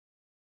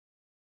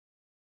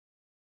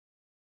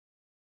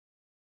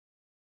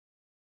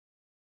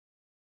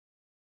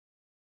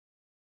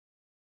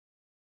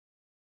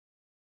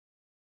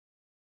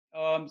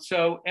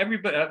So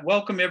everybody,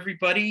 welcome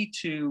everybody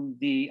to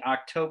the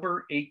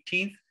October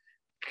 18th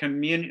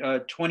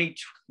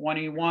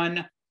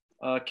 2021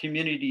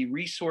 Community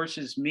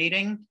Resources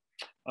Meeting.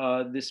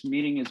 This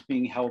meeting is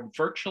being held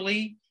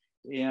virtually,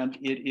 and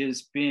it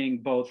is being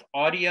both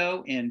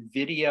audio and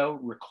video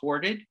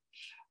recorded.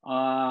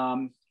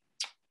 And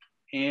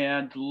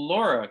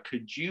Laura,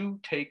 could you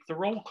take the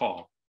roll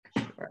call?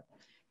 Sure.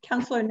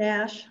 Councillor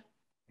Nash.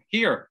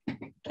 Here.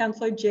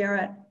 Councillor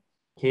Jarrett.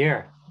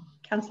 Here.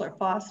 Councillor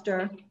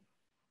Foster.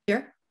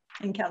 Here.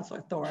 And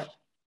Councillor Thorpe.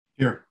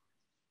 Here.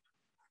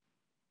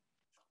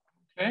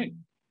 Okay.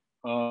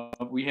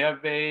 We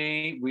have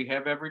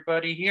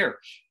everybody here.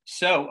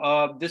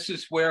 So this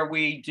is where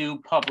we do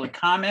public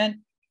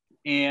comment.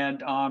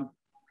 And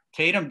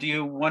Tatum, do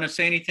you want to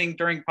say anything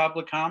during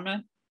public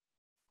comment?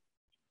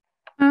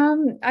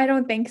 I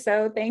don't think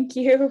so. Thank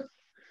you.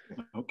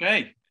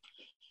 Okay.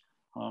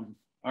 All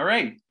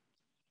right.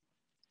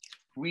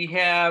 We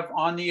have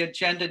on the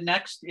agenda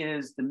next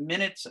is the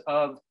minutes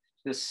of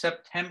the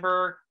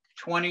September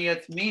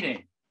 20th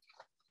meeting.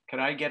 Could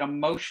I get a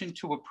motion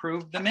to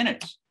approve the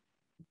minutes?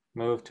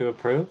 Move to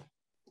approve.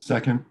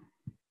 Second.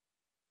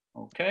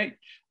 Okay.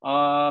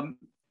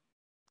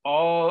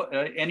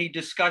 Any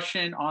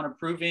discussion on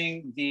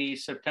approving the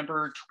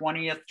September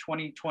 20th,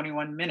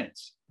 2021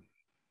 minutes?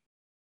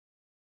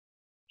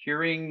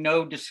 Hearing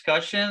no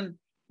discussion,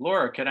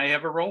 Laura, can I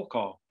have a roll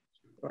call?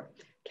 Sure.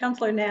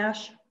 Councillor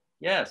Nash.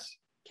 Yes.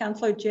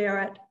 Councillor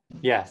Jarrett.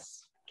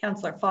 Yes.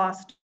 Councillor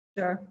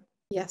Foster.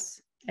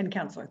 Yes. And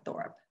Councillor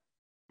Thorpe.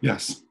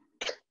 Yes.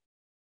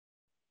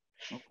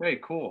 Okay,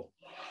 cool.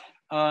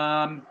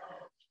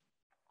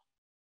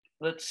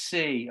 Let's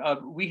see.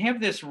 We have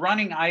this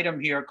running item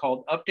here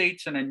called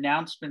updates and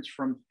announcements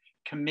from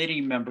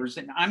committee members,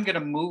 and I'm going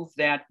to move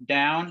that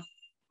down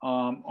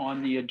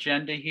on the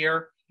agenda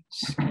here,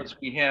 because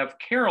we have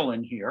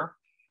Carolyn here,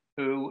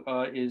 who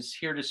is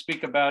here to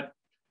speak about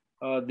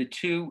the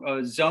two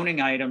zoning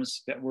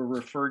items that were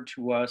referred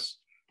to us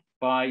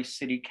by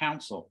City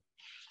Council.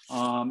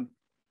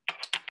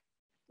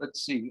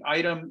 Let's see,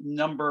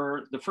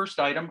 the first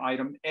item,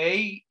 item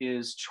A,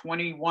 is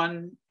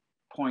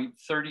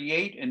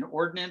 21.38, an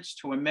ordinance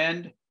to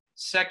amend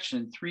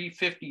section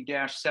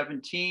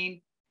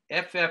 350-17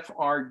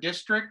 FFR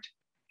district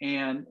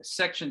and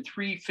section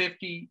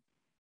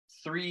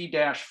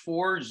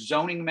 353-4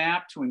 zoning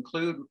map to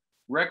include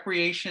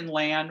recreation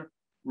land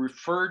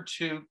referred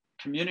to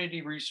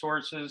community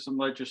resources and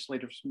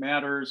legislative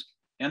matters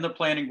and the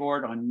planning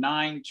board on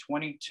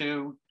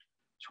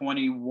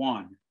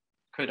 9/22/21.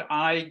 Could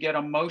I get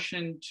a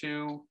motion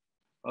to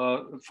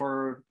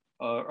for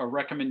a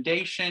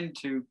recommendation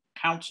to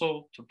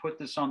council to put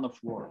this on the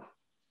floor?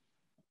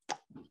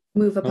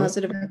 Move a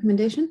positive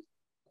recommendation.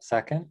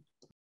 Second.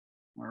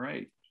 All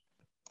right.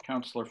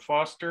 Councillor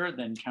Foster,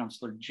 then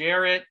Councillor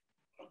Jarrett.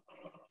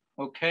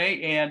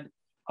 Okay, and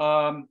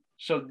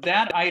so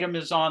that item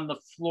is on the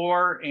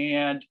floor,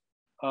 and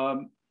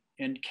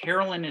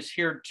Carolyn is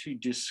here to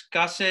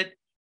discuss it.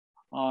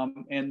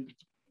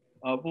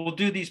 We'll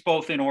do these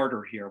both in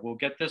order here. We'll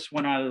get this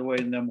one out of the way,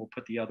 and then we'll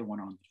put the other one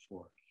on the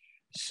floor.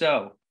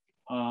 So,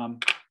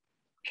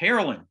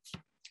 Carolyn,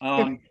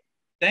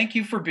 thank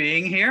you for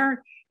being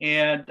here,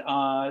 and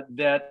I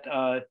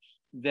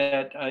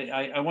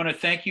want to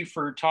thank you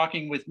for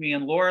talking with me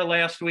and Laura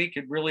last week.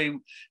 It really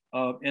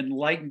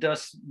enlightened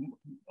us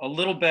a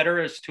little better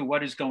as to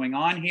what is going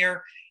on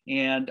here,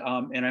 and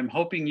I'm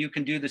hoping you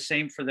can do the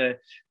same for the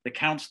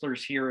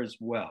counselors here as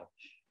well.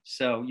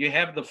 So you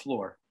have the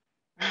floor.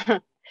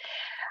 Good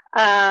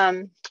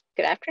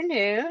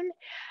afternoon.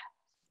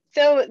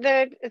 So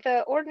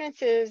the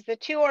ordinances, the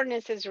two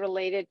ordinances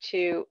related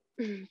to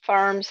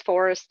farms,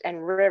 forests,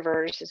 and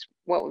rivers is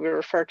what we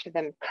refer to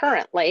them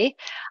currently,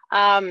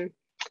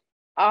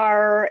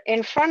 are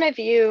in front of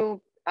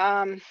you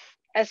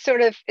as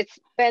sort of, it's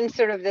been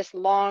sort of this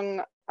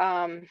long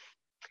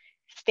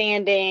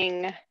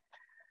standing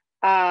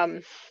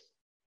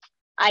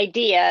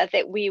idea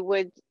that we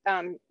would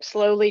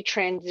slowly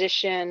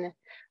transition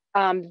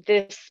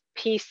this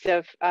piece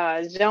of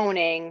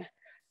zoning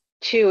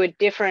to a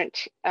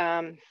different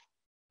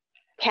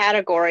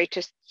category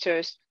to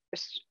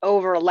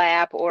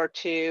overlap or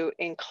to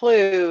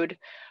include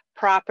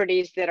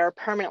properties that are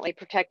permanently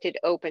protected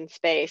open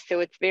space.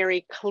 So it's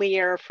very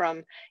clear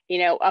from,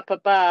 up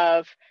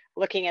above,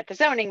 looking at the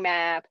zoning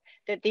map,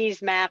 that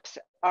these maps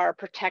are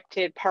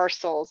protected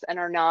parcels and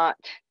are not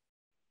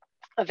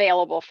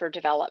available for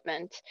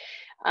development.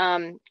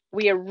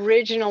 We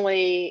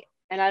originally,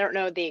 and I don't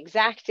know the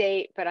exact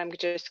date, but I'm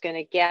just going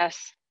to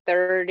guess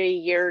 30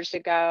 years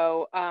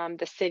ago,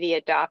 the city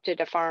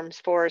adopted a farms,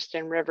 forest,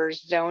 and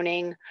rivers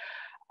zoning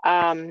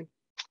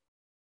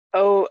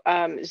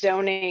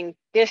zoning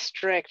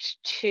district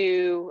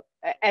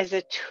as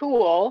a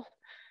tool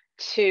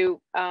to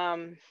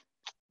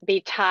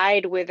be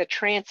tied with a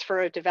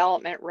transfer of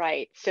development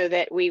rights, so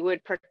that we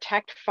would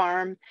protect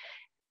farms,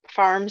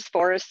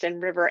 forests,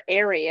 and river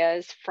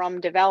areas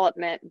from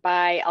development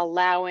by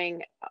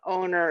allowing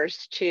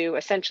owners to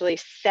essentially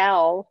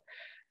sell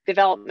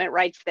development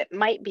rights that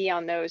might be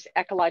on those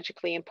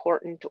ecologically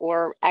important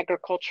or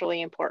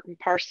agriculturally important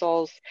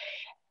parcels,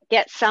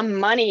 get some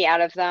money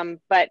out of them,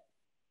 but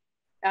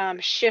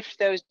shift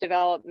those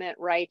development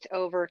rights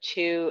over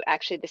to,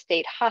 actually the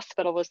state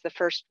hospital was the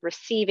first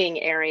receiving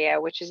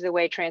area, which is the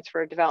way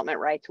transfer of development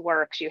rights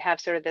works. You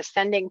have sort of the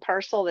sending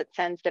parcel that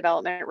sends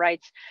development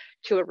rights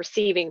to a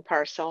receiving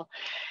parcel.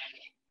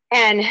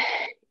 And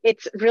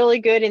it's really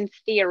good in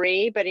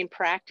theory, but in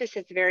practice,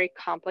 it's very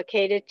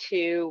complicated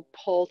to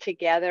pull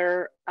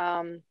together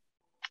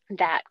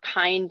that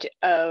kind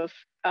of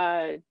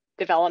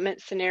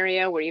development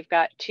scenario where you've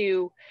got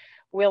two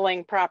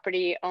willing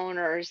property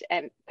owners,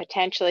 and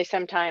potentially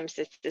sometimes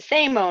it's the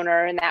same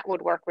owner, and that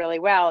would work really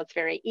well. It's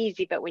very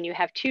easy. But when you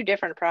have two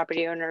different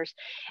property owners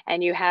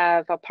and you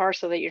have a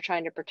parcel that you're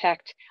trying to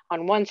protect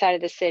on one side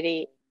of the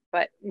city,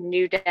 but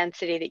new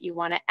density that you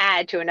want to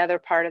add to another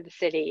part of the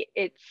city,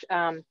 it's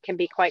can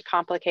be quite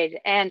complicated.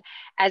 And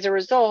as a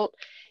result,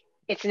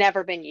 it's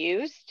never been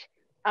used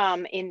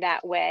in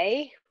that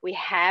way. We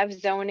have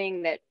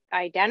zoning that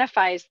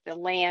identifies the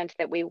land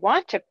that we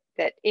want to,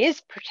 that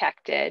is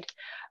protected,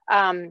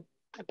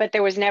 but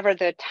there was never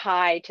the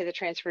tie to the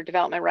transfer of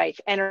development rights.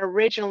 And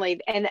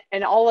originally,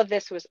 and all of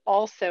this was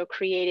also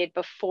created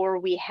before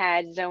we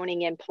had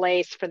zoning in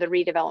place for the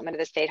redevelopment of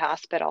the state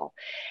hospital.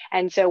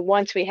 And so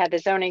once we had the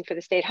zoning for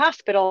the state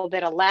hospital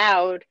that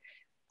allowed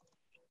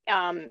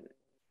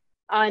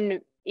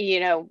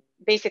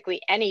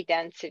basically any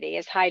density,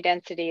 as high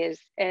density as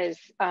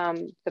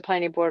the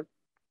planning board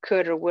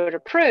could or would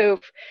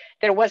approve,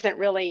 there wasn't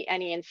really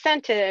any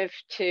incentive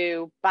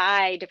to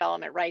buy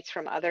development rights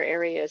from other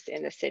areas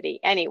in the city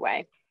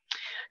anyway.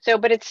 So,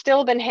 but it's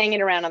still been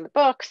hanging around on the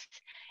books.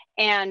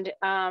 And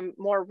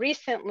more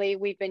recently,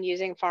 we've been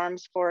using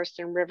farms, forests,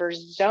 and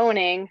rivers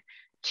zoning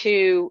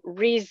to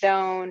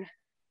rezone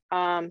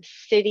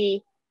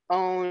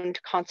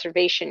city-owned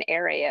conservation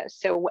areas.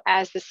 So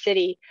as the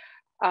city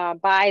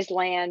buys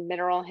land,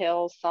 Mineral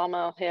Hills,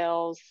 Sawmill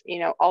Hills,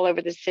 all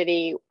over the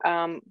city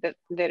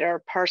that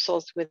are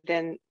parcels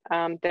within,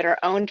 that are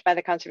owned by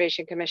the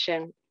Conservation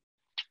Commission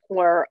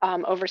or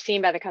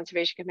overseen by the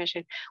Conservation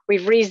Commission,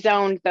 we've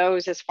rezoned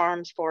those as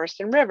farms, forests,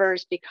 and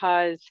rivers,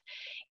 because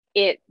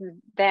it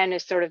then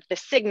is sort of the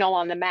signal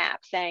on the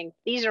map saying,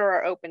 these are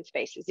our open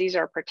spaces, these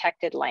are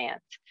protected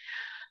lands.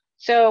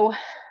 So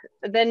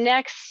the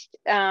next,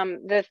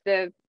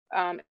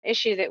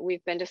 issue that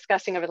we've been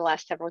discussing over the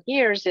last several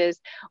years is,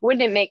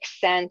 wouldn't it make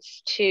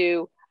sense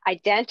to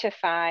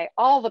identify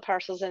all the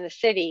parcels in the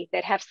city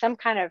that have some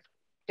kind of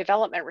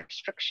development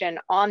restriction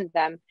on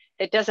them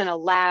that doesn't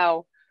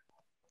allow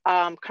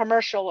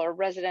commercial or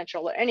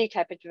residential or any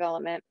type of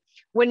development?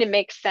 Wouldn't it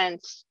make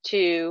sense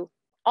to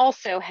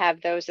also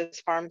have those as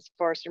farms,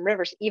 forests, and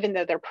rivers, even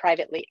though they're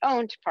privately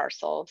owned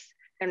parcels?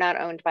 They're not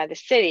owned by the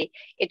city.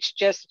 It's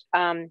just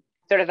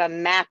sort of a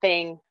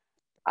mapping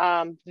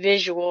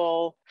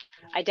visual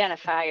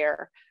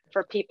identifier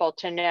for people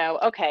to know,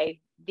 okay,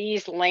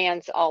 these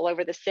lands all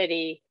over the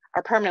city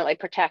are permanently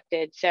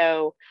protected.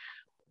 So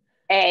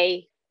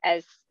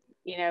as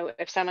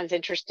if someone's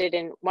interested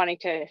in wanting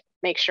to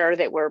make sure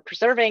that we're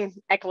preserving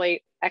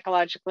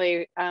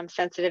ecologically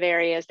sensitive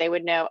areas, they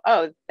would know,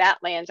 oh, that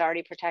land's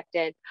already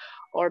protected.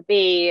 Or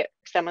B, if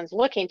someone's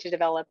looking to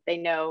develop, they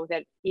know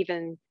that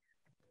even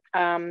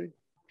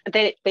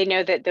they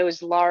know that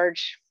those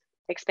large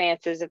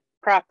expanses of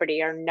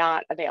property are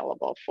not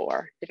available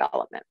for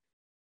development.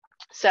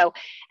 So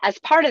as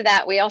part of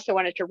that, we also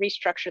wanted to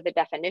restructure the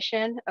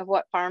definition of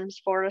what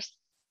farms, forests,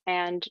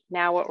 and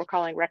now what we're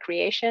calling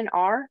recreation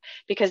are,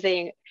 because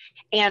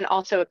and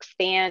also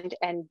expand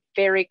and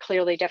very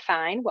clearly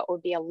define what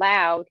would be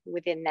allowed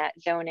within that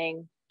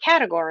zoning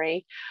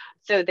category,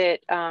 so that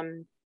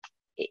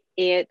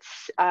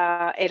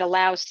it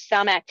allows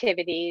some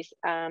activities,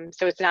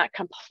 so it's not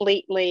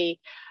completely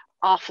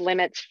off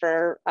limits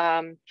for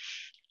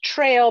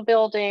trail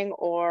building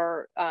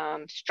or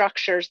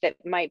structures that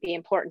might be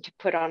important to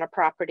put on a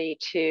property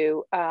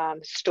to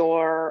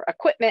store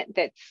equipment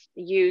that's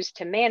used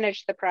to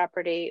manage the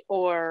property,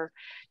 or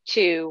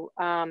to,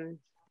 in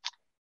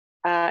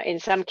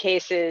some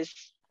cases,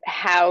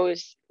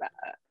 house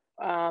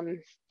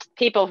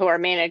people who are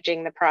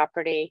managing the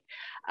property.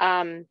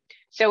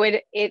 So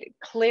it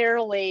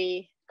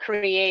clearly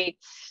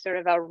creates sort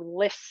of a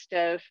list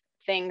of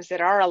things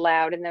that are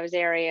allowed in those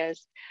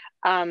areas,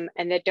 and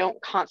that don't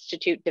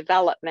constitute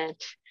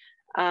development.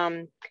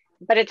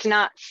 But it's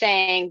not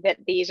saying that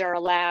these are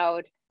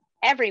allowed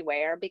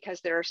everywhere,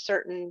 because there are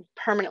certain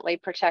permanently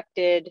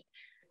protected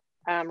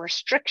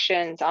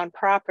restrictions on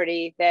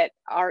property that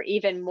are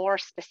even more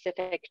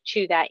specific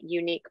to that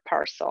unique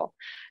parcel.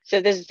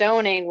 So the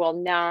zoning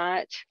will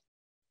not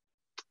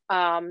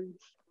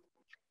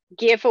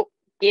give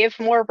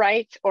more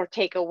rights or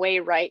take away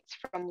rights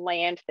from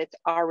land that's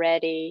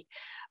already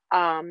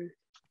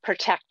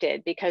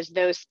protected, because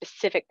those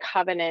specific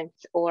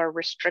covenants or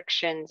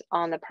restrictions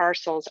on the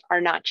parcels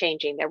are not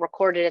changing. They're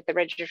recorded at the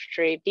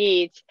Registry of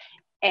Deeds,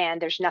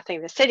 and there's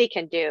nothing the city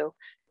can do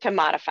to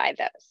modify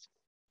those.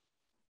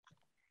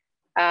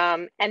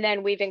 And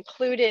then we've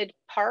included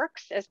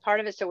parks as part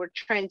of it. So we're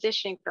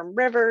transitioning from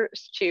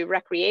rivers to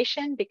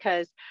recreation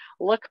because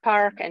Look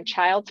Park and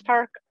Child's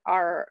Park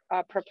are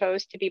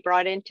proposed to be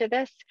brought into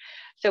this.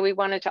 So we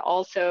wanted to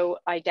also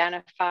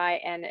identify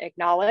and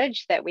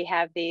acknowledge that we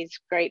have these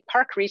great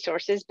park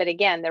resources, but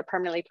again, they're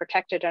permanently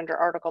protected under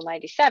Article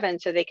 97,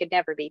 so they could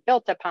never be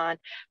built upon,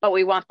 but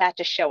we want that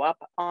to show up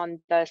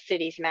on the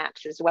city's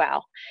maps as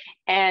well.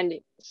 And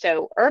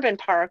so urban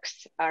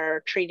parks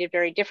are treated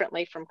very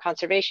differently from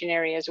conservation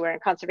areas, where in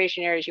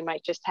conservation areas, you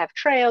might just have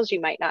trails, you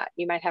might not,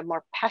 you might have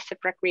more passive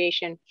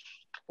recreation.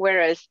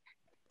 Whereas,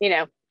 you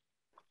know,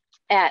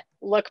 at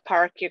Look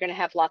Park, you're going to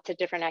have lots of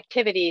different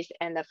activities,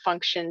 and the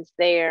functions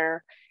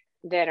there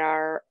that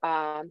are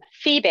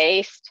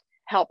fee-based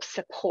help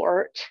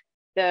support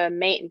the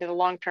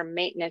long-term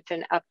maintenance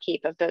and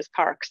upkeep of those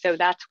parks. So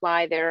that's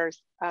why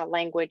there's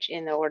language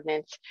in the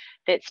ordinance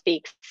that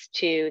speaks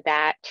to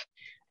that,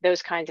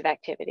 those kinds of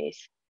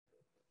activities.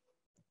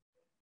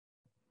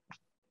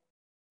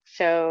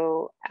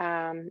 So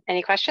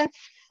any questions?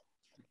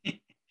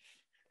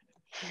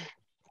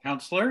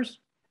 Counselors?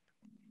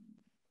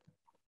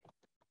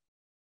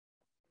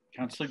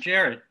 Counselor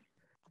Jarrett.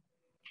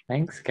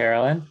 Thanks,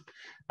 Carolyn.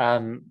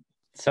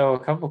 So a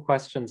couple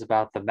questions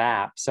about the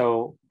map.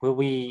 So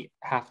we'll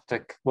have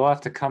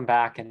to come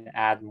back and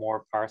add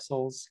more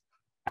parcels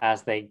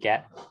as they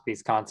get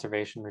these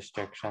conservation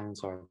restrictions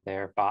or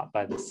they're bought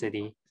by the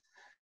city.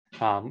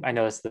 I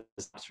noticed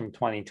this is from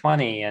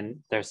 2020 and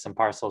there's some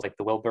parcels like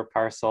the Wilbur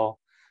parcel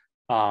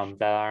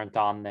that aren't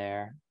on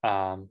there.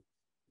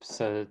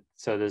 So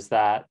does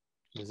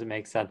it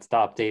make sense to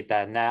update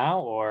that now,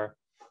 or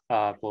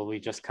will we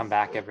just come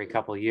back every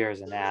couple of years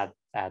and add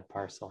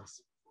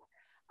parcels?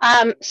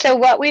 So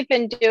what we've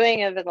been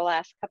doing over the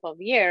last couple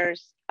of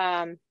years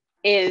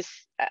is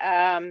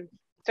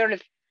sort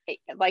of,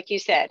 like you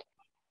said,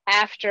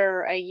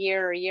 after a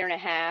year and a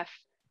half,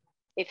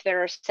 if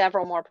there are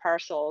several more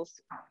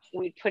parcels,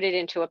 we put it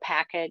into a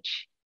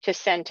package to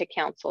send to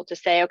council to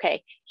say,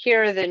 okay,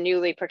 here are the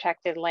newly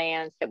protected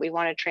lands that we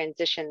want to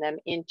transition them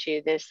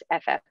into this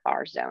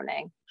FFR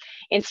zoning,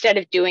 instead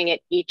of doing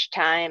it each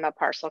time a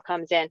parcel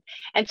comes in.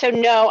 And so,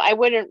 no, I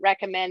wouldn't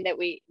recommend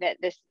that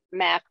this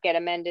map get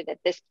amended at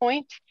this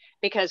point,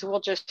 because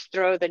we'll just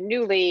throw the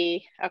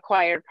newly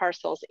acquired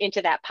parcels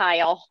into that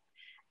pile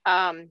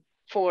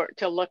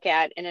to look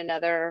at in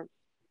another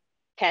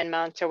 10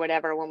 months or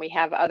whatever, when we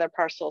have other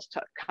parcels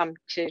to come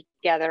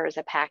together as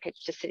a package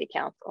to city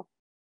council.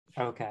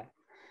 Okay.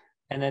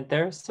 And then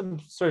there's some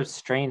sort of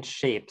strange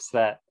shapes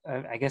that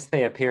I guess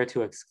they appear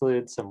to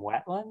exclude some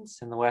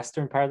wetlands in the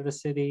western part of the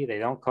city. They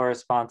don't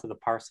correspond to the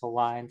parcel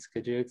lines.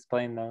 Could you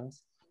explain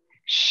those?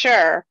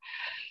 Sure.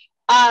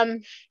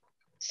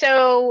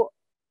 So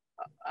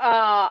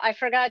I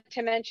forgot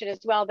to mention as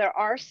well, there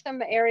are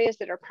some areas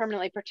that are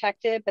permanently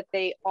protected, but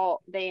they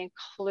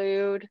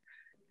include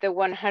the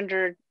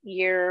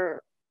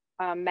 100-year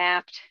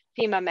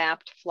FEMA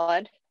mapped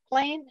flood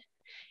plain.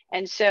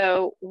 And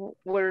so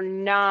we're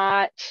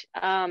not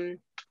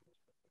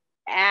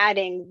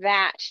adding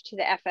that to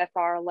the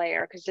FFR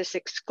layer, because this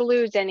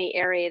excludes any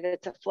area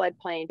that's a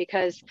floodplain,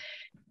 because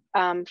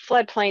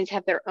floodplains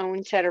have their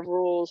own set of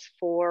rules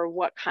for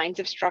what kinds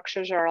of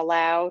structures are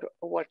allowed,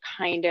 or what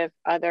kind of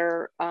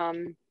other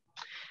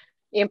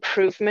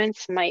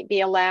improvements might be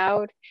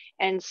allowed.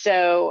 And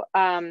so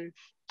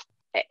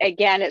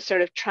again, it's sort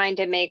of trying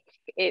to make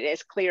it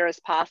as clear as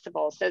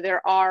possible. So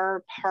there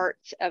are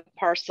parts of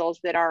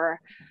parcels that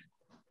are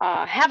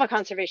have a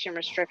conservation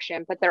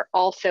restriction, but they're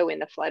also in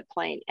the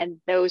floodplain, and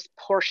those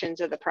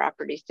portions of the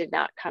properties did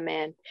not come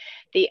in.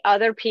 The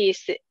other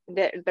piece,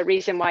 the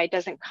reason why it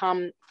doesn't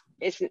come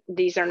is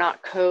these are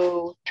not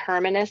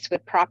coterminous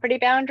with property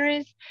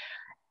boundaries,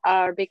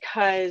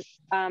 because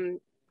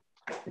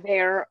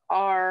there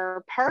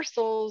are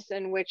parcels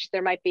in which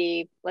there might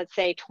be, let's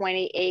say,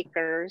 20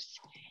 acres,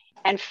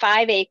 and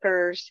 5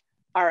 acres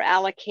are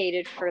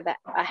allocated for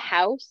a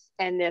house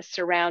and the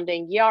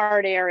surrounding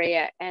yard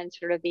area and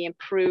sort of the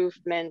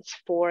improvements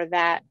for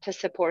that to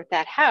support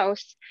that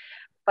house.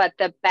 But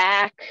the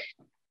back,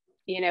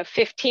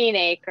 15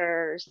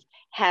 acres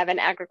have an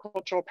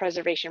agricultural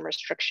preservation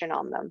restriction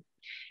on them.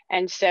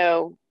 And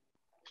so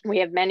we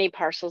have many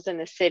parcels in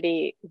the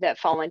city that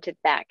fall into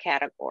that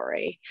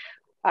category,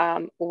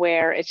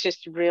 where it's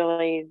just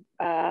really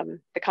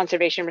the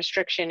conservation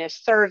restriction is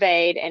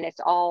surveyed and it's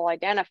all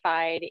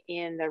identified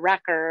in the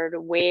record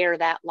where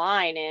that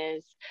line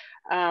is,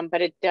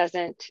 but it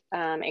doesn't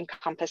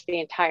encompass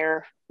the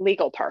entire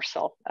legal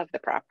parcel of the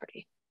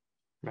property.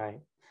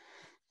 Right.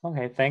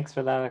 Okay, thanks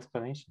for that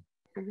explanation.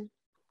 Mm-hmm.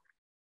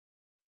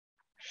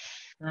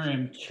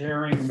 I'm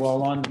sharing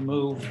while on the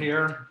move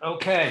here.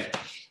 Okay.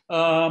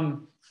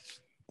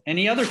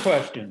 Any other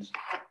questions?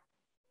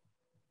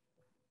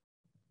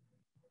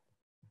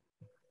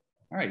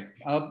 All right,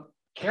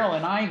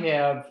 Carolyn, I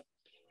have,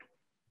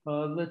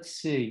 let's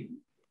see,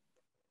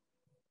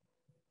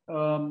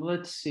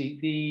 so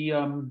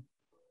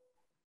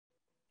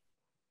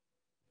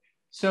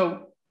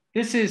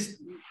this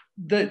is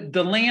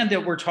the land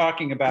that we're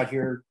talking about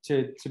here,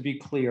 to be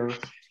clear,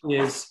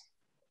 is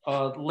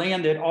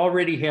land that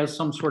already has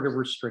some sort of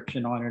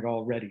restriction on it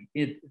already,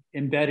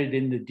 embedded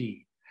in the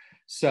deed.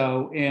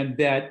 So, and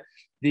that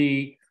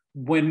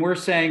when we're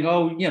saying,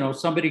 oh, you know,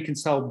 somebody can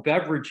sell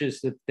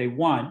beverages that they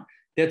want,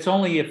 that's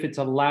only if it's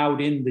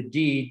allowed in the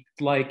deed,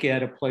 like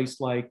at a place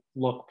like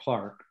Look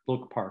Park.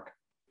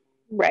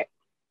 Right.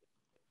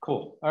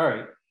 Cool. All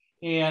right.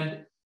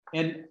 And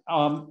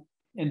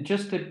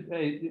just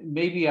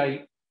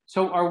to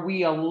so are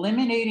we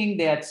eliminating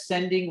that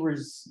sending,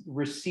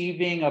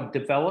 receiving of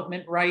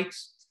development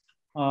rights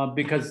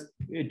because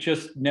it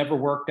just never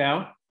worked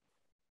out?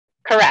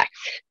 Correct.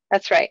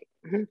 That's right.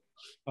 Mm-hmm.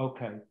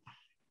 Okay.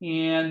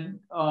 And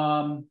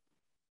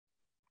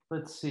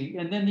let's see.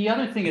 And then the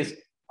other thing is,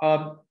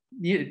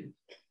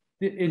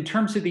 in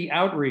terms of the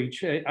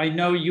outreach, I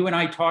know you and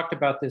I talked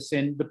about this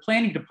in the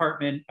planning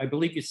department. I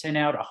believe you sent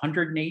out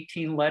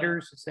 118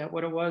 letters. Is that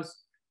what it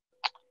was?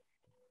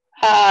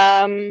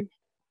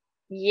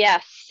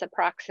 Yes,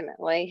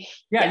 approximately.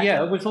 Yeah,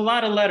 yeah. It was a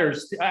lot of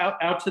letters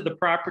out to the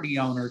property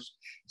owners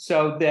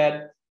so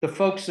that the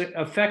folks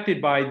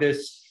affected by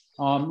this,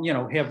 you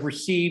know, have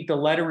received a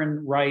letter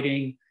in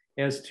writing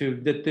as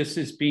to that this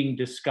is being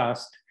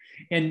discussed.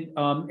 And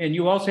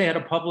you also had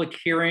a public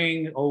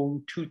hearing,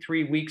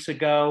 2-3 weeks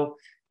ago,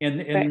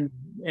 and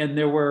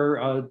there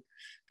were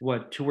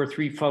what, 2 or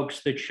 3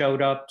 folks that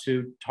showed up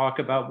to talk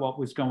about what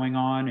was going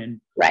on.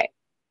 And right.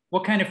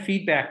 What kind of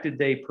feedback did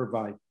they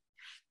provide?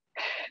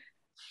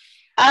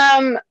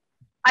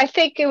 I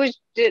think it was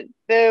the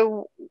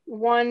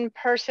one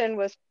person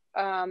was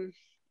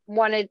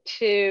wanted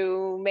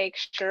to make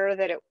sure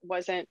that it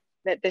wasn't,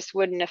 that this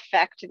wouldn't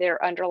affect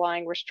their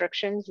underlying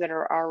restrictions that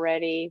are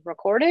already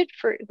recorded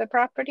for the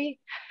property.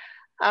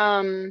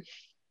 I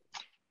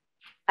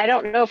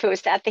don't know if it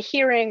was at the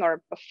hearing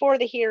or before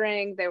the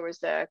hearing, there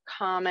was a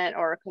comment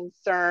or a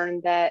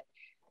concern that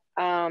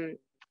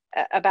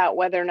about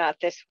whether or not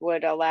this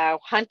would allow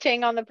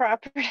hunting on the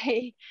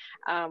property,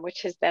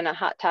 which has been a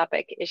hot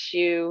topic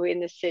issue in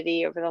the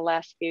city over the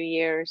last few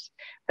years.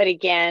 But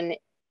again,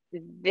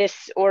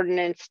 this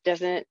ordinance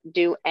doesn't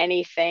do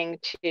anything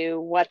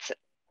to what's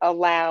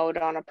allowed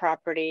on a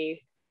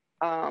property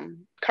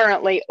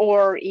currently,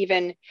 or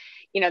even,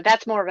 you know,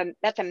 that's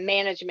a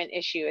management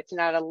issue. It's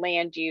not a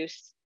land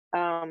use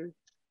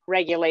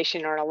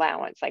regulation or an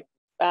allowance. Like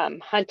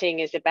hunting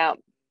is about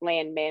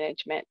land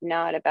management,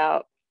 not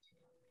about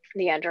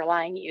the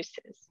underlying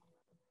uses.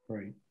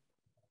 Right.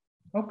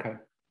 Okay.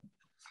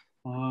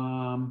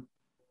 All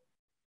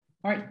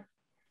right.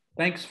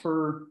 Thanks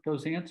for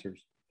those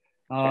answers.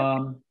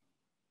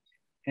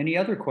 Any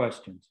other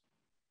questions?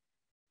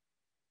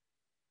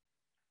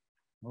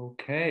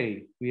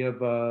 Okay, we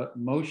have a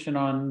motion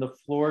on the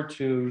floor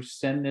to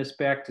send this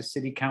back to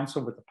City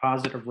Council with a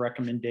positive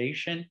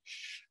recommendation.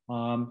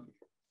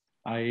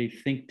 I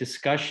think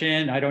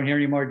discussion, I don't hear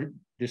any more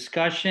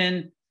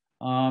discussion.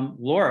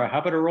 Laura, how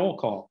about a roll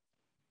call?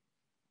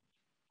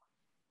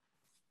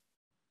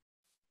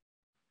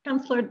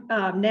 Councillor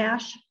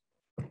Nash,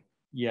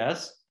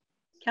 Yes.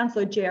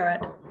 Councillor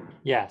Jarrett,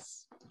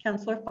 Yes.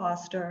 Councillor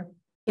Foster,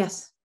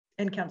 Yes.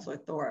 and Councillor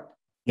Thorpe.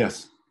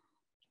 Yes.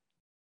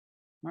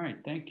 All right,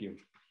 thank you.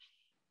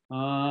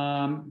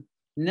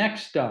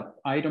 Next up,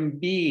 item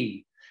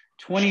B,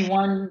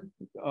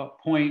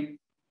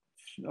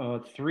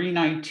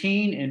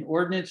 21.319, an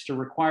ordinance to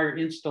require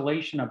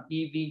installation of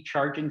EV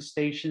charging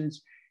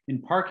stations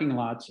in parking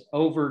lots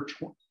over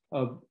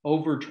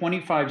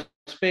 25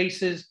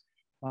 spaces,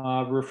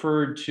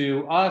 referred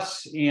to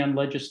us and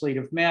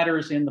legislative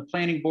matters in the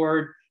planning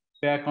board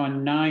back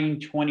on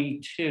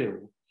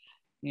 9/22.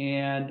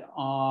 And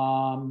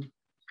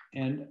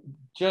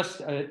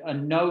just a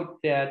note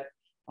that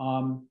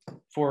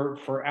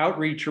for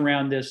outreach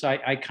around this,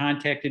 I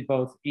contacted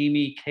both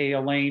Amy K.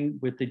 Elaine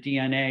with the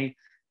DNA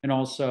and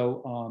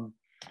also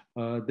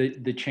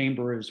the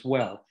chamber as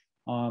well.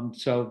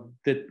 So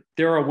that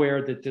they're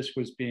aware that this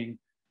was being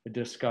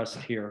discussed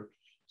here.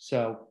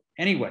 So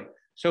anyway,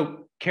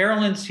 so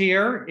Carolyn's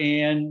here,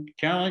 and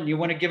Carolyn, you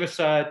want to give us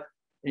a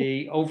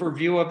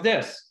overview of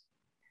this?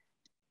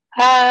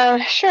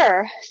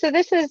 Sure. So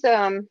this is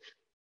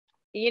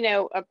you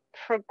know, a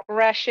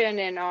progression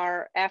in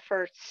our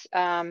efforts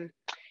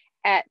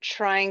at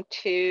trying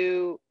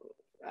to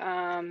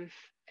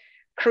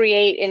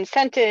create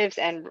incentives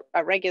and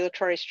a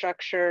regulatory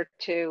structure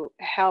to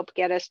help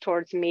get us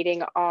towards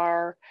meeting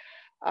our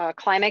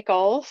climate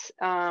goals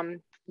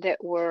that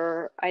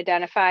were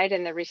identified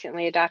in the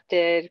recently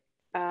adopted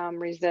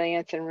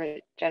Resilience and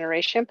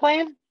Regeneration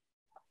Plan.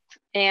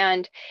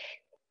 And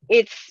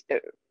it's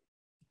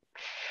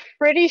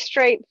pretty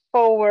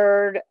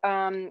straightforward.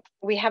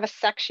 We have a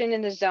section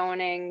in the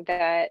zoning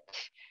that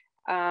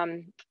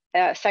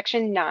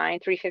section 9,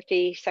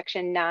 350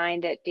 section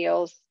 9, that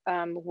deals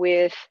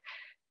with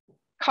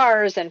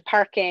cars and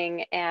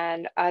parking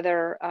and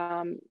other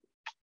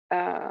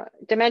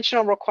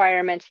dimensional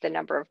requirements, the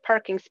number of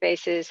parking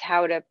spaces,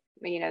 how to,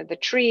 you know, the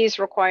trees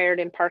required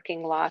in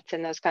parking lots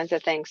and those kinds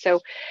of things.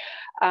 So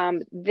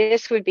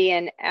this would be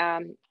an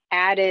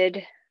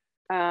added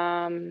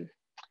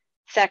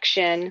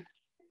section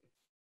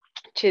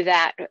to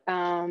that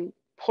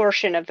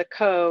portion of the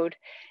code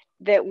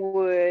that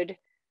would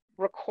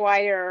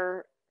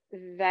require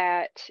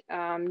that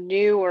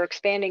new or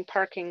expanding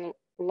parking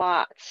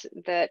lots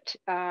that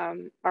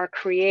are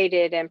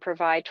created and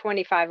provide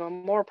 25 or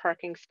more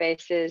parking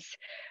spaces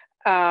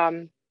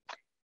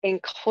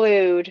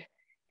include,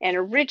 and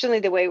originally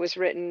the way it was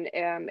written,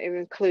 it would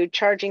include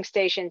charging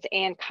stations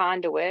and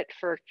conduit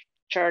for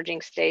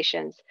charging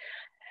stations.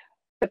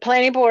 The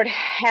planning board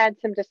had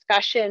some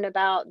discussion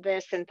about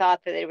this and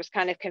thought that it was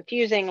kind of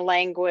confusing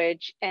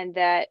language and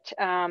that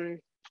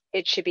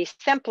it should be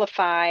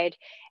simplified.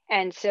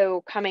 And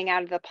so coming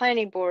out of the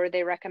planning board,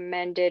 they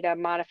recommended a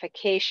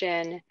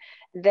modification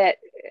that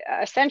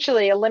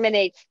essentially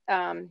eliminates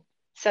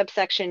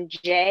subsection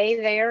J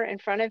there in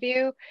front of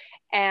you.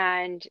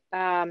 And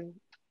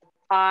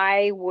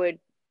I would,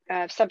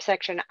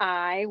 subsection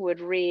I would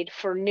read,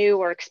 for new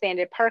or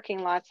expanded parking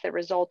lots that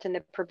result in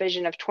the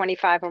provision of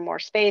 25 or more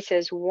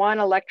spaces, one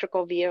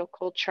electrical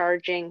vehicle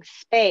charging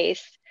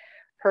space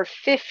per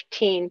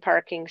 15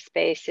 parking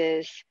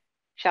spaces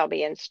shall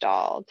be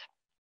installed.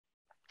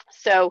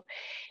 So,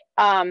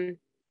 there's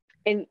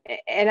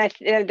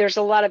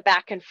a lot of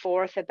back and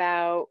forth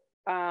about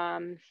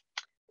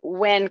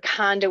when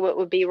conduit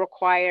would be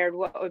required,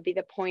 what would be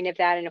the point of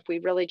that, and if we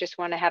really just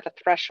want to have a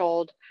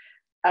threshold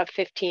of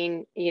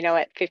 15, you know,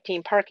 at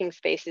 15 parking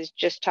spaces,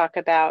 just talk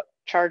about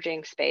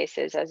charging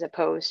spaces as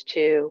opposed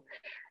to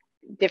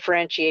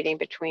differentiating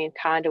between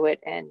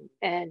conduit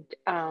and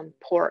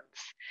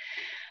ports.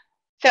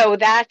 So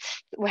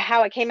that's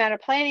how it came out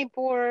of planning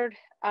board.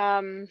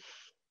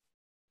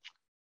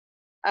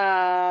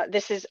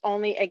 This is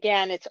only,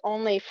 again, it's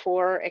only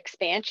for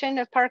expansion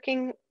of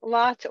parking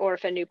lots, or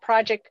if a new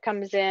project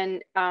comes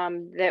in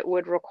that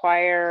would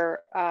require,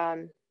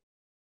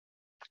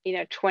 you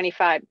know,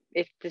 25,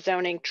 if the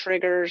zoning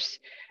triggers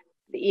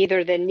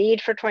either the need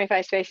for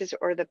 25 spaces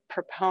or the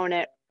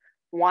proponent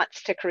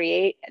wants to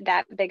create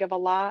that big of a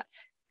lot,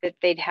 that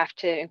they'd have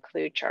to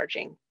include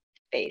charging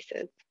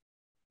spaces.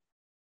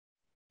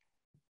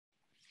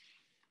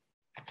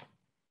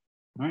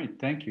 All right,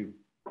 thank you.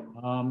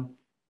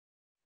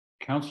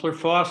 Councillor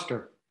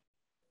Foster.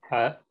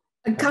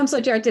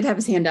 Councilor Jarrett did have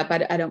his hand up.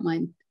 I don't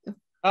mind.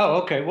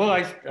 Oh, okay. Well,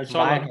 I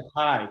saw like a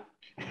hi.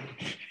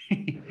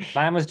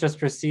 Mine was just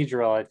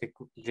procedural. I think,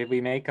 did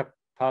we make a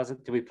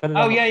positive? Did we put it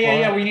Oh, on the yeah, floor?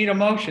 yeah. We need a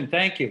motion.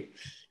 Thank you.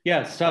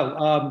 Yes.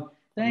 So,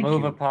 thank you.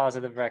 Move a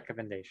positive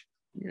recommendation.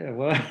 Yeah.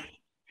 Well,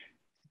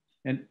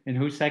 and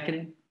who's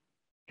seconding?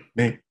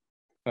 Me.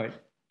 All right.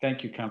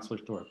 Thank you, Councillor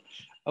Thorpe.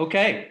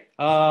 Okay.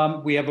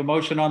 We have a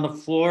motion on the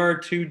floor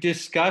to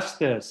discuss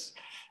this.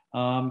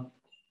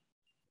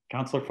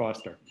 Councillor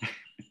Foster.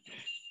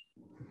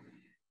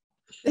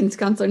 Thanks,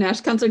 Councilor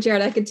Nash. Councilor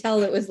Jarrett, I could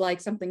tell it was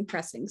like something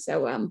pressing.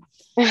 So,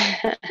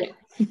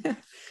 yeah.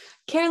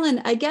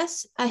 Carolyn, I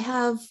guess I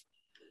have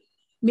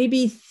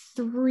maybe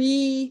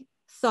 3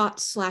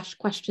 thoughts /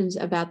 questions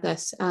about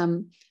this.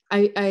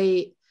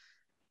 I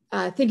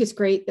think it's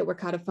great that we're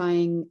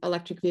codifying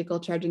electric vehicle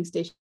charging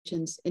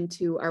stations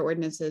into our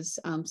ordinances.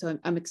 So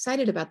I'm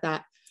excited about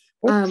that.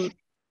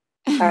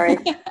 Sorry,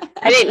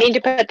 I didn't mean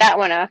to put that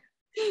one up.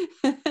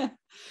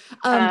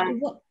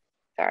 Well,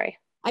 sorry.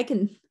 I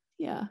can,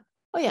 yeah.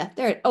 Oh yeah,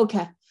 there.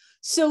 Okay.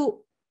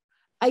 So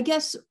I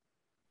guess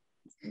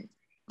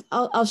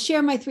I'll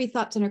share my 3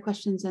 thoughts and our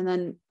questions and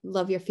then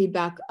love your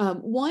feedback.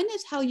 One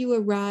is how you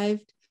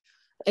arrived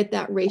at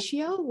that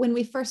ratio. When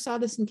we first saw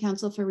this in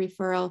council for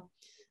referral,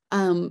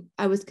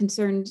 I was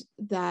concerned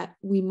that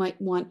we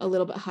might want a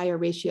little bit higher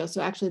ratio.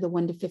 So actually the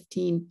 1 to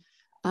 15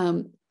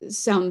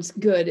 sounds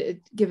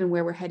good given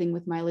where we're heading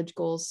with mileage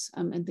goals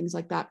and things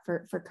like that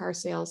for car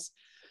sales.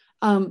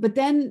 But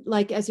then,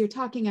 like, as you're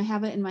talking, I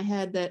have it in my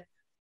head that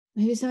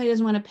maybe somebody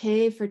doesn't want to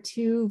pay for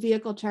 2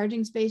 vehicle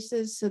charging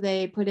spaces, so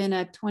they put in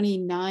a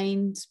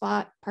 29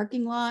 spot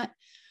parking lot.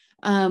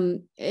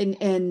 So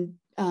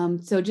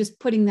just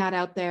putting that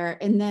out there.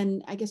 And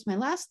then I guess my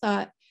last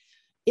thought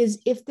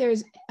is if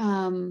there's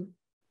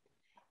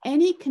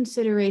any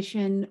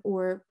consideration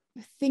or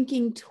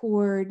thinking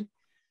toward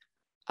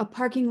a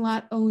parking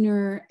lot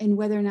owner and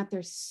whether or not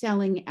they're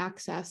selling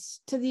access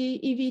to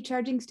the EV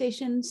charging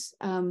stations,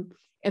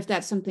 if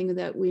that's something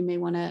that we may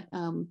want to,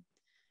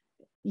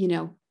 you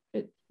know,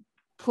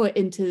 put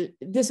into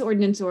this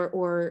ordinance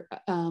or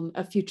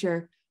a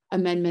future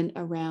amendment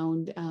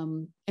around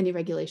any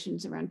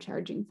regulations around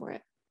charging for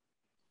it.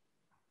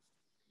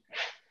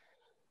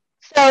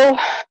 So,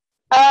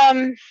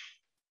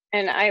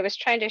 and I was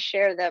trying to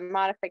share the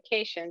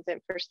modifications and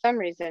for some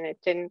reason it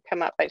didn't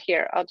come up, but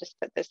here, I'll just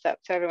put this up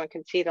so everyone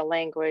can see the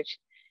language.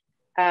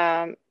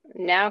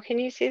 Now, can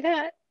you see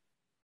that?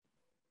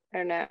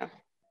 Or no?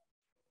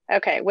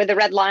 Okay, with the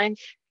red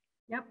lines?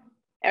 Yep.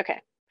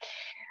 Okay.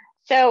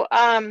 So,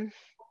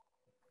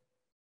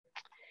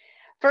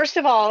 first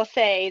of all, I'll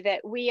say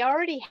that we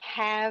already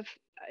have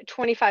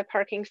 25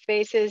 parking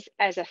spaces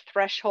as a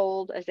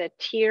threshold, as a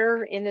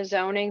tier in the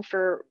zoning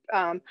for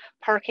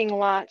parking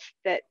lots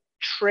that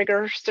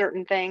trigger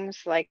certain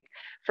things, like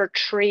for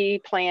tree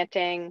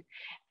planting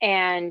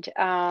and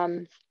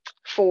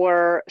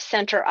for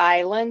center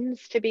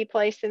islands to be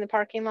placed in the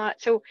parking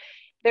lot. So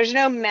there's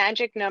no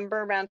magic number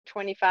around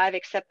 25,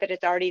 except that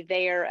it's already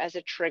there as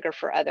a trigger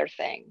for other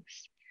things.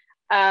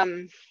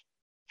 I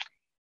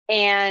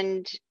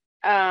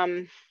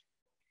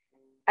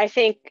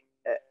think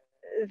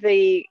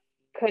the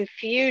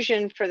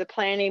confusion for the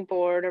planning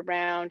board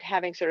around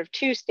having sort of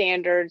two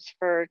standards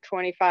for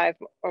 25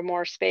 or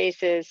more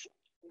spaces,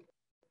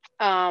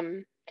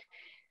 and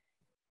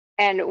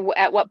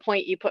at what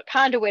point you put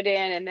conduit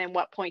in, and then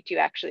what point you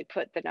actually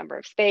put the number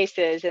of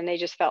spaces. And they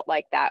just felt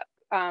like that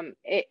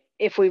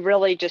if we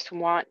really just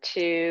want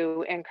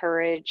to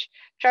encourage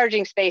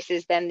charging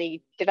spaces, then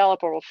the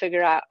developer will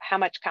figure out how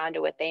much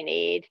conduit they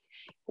need,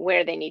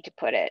 where they need to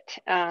put it.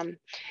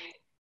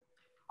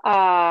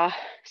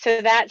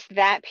 So that's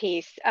that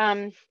piece.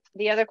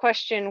 The other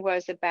question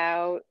was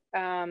about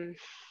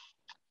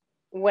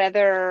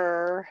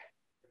whether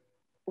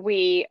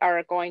we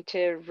are going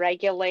to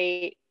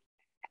regulate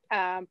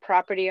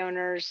property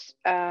owners'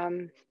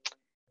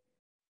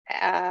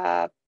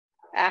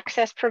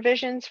 access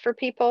provisions for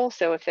people.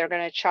 So if they're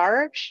going to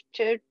charge.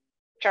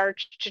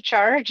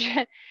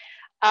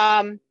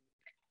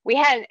 We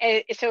hadn't,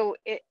 so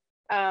if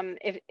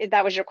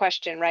that was your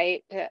question,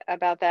 right,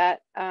 about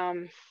that?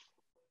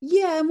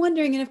 Yeah, I'm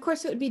wondering, and of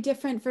course it would be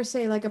different for,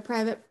 say, like a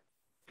private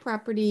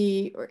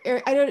property, or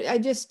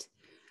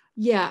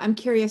yeah, I'm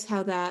curious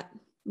how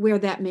where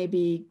that may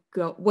be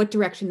what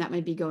direction that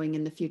might be going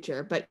in the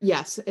future. But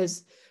yes,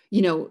 as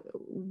you know,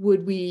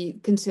 would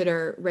we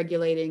consider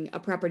regulating a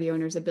property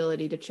owner's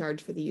ability to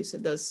charge for the use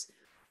of those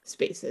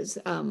spaces,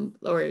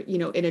 or, you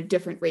know, in a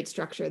different rate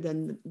structure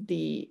than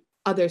the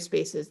other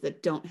spaces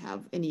that don't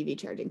have an EV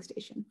charging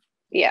station?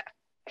 Yeah,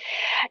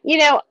 you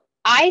know,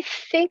 I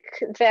think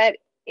that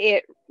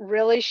it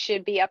really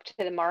should be up to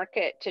the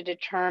market to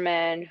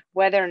determine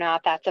whether or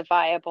not that's a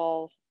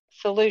viable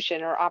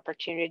solution or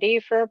opportunity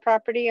for a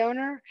property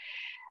owner.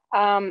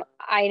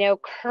 I know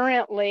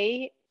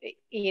currently,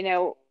 you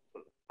know,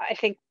 I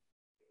think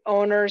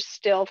owners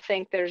still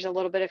think there's a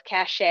little bit of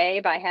cachet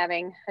by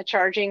having a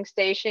charging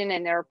station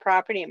in their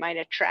property. It might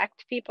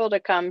attract people to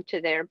come to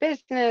their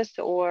business,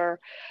 or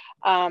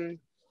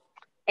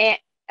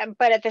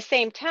but at the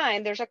same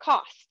time, there's a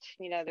cost.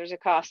 You know, there's a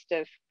cost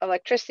of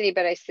electricity.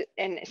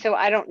 And so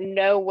I don't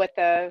know what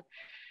the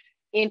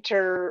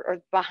or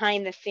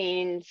behind the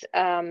scenes,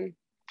 you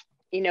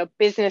know,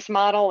 business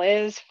model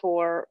is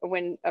for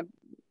when a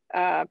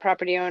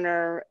property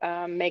owner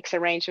makes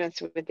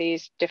arrangements with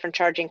these different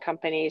charging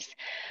companies.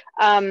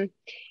 And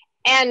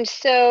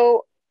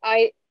so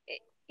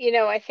you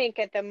know, I think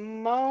at the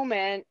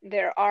moment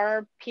there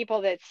are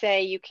people that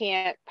say you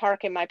can't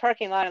park in my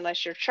parking lot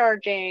unless you're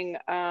charging.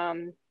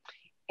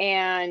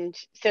 And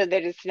so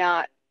that it's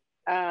not,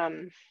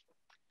 and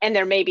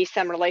there may be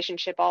some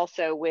relationship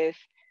also with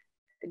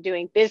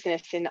doing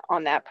business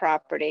on that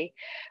property.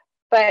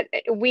 But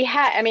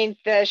I mean,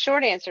 the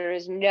short answer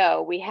is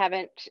no, we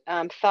haven't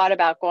thought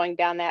about going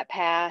down that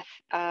path.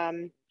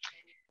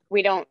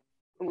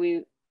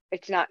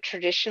 It's not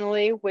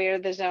traditionally where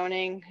the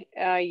zoning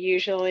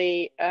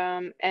usually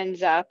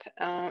ends up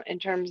in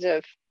terms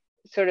of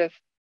sort of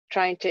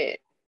trying to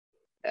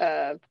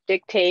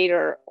dictate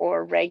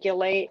or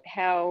regulate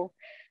how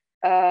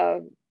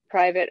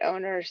private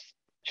owners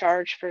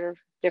charge for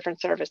different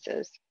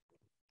services.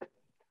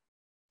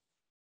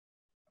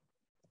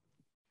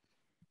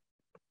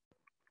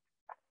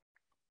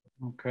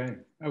 Okay,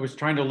 I was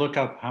trying to look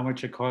up how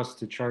much it costs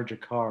to charge a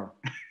car.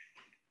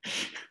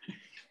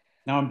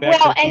 Now I'm back.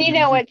 Well, and you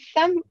know, at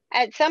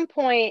some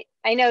point,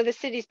 I know the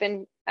city's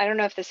been, I don't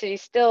know if the city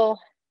still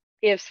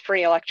gives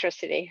free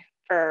electricity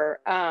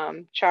for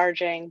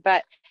charging,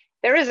 but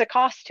there is a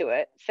cost to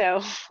it.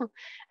 So,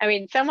 I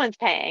mean, someone's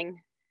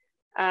paying.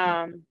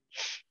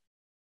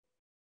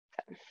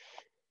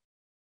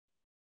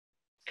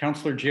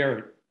 Councillor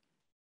Jarrett.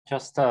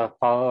 Just to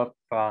follow up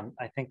on,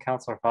 I think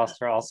Councillor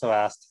Foster also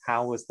asked,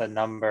 how was the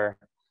number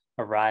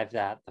arrived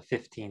at, the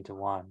 15 to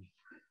 1?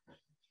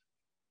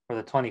 Or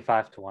the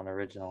 25 to 1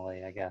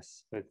 originally, I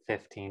guess, with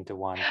 15 to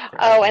 1.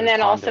 Oh, and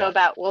then also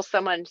about, will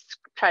someone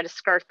try to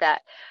skirt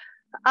that?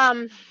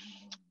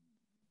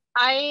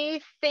 I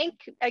think,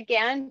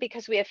 again,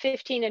 because we have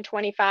 15 and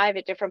 25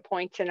 at different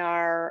points in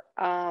our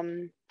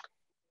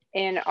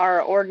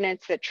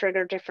ordinance that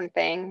trigger different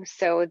things.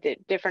 So the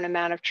different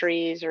amount of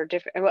trees or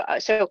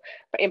different. So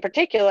in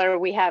particular,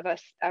 we have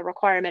a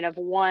requirement of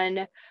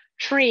 1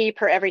 tree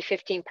per every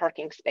 15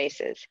 parking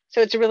spaces. So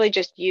it's really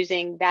just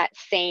using that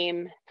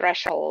same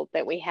threshold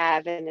that we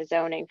have in the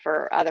zoning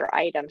for other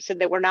items, so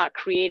that we're not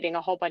creating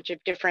a whole bunch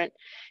of different,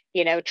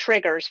 you know,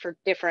 triggers for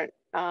different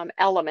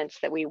elements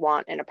that we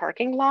want in a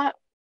parking lot.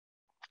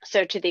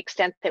 So to the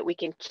extent that we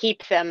can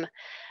keep them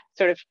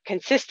sort of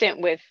consistent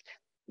with,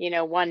 you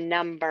know, 1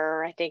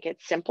 number, I think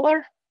it's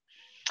simpler.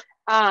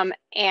 And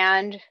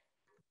an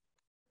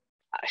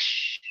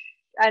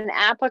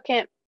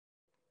applicant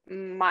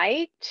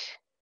might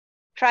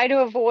try to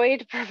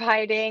avoid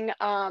providing,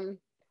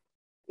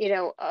 you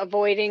know,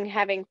 avoiding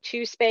having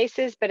 2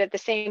 spaces, but at the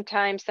same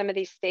time, some of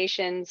these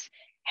stations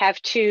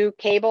have two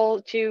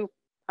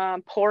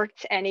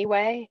ports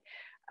anyway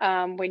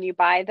when you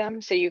buy them.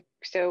 So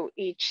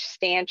each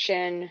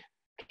stanchion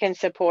can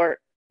support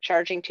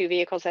charging 2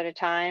 vehicles at a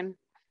time.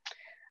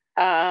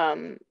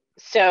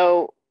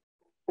 So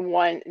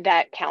one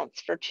that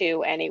counts for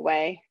 2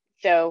 anyway.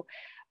 So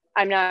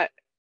I'm not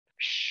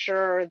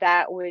sure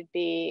that would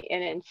be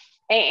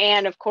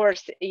and of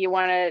course you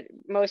want to,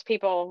 most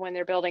people when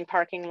they're building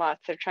parking lots,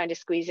 they're trying to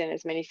squeeze in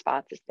as many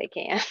spots as they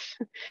can.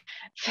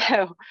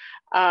 So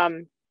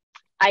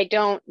I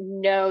don't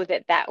know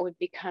that that would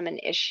become an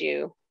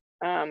issue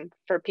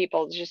for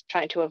people just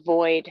trying to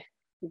avoid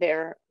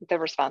the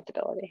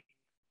responsibility.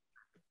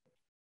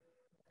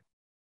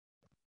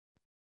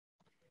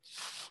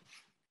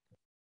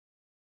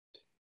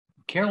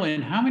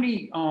 Carolyn, how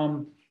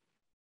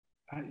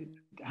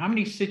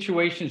many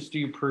situations do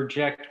you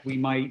project we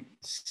might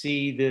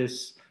see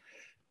this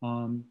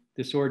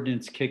this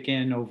ordinance kick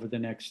in over the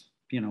next,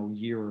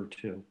 year or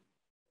 2?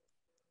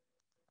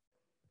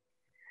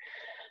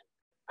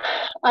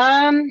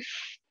 I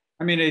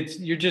mean,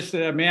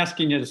 I'm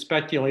asking you to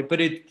speculate, but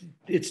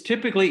it's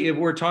typically if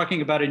we're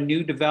talking about a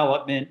new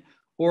development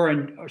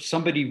or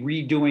somebody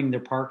redoing their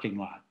parking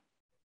lot.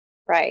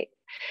 Right.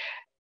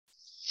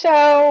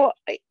 So,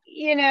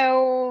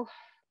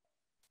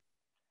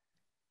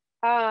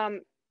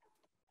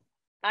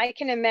 I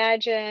can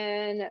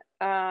imagine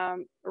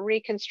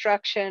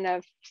reconstruction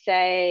of,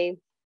 say,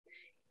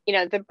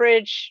 the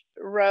Bridge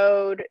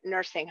Road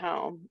nursing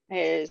home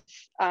has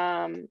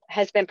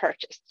been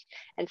purchased,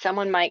 and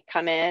someone might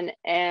come in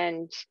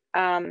and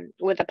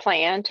with a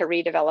plan to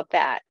redevelop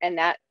that, and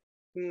that,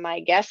 my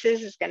guess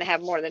is going to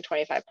have more than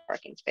 25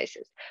 parking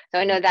spaces. So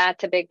I know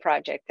that's a big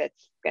project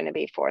that's going to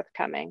be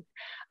forthcoming.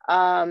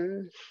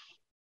 And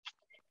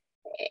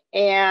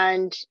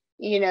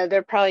there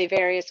are probably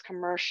various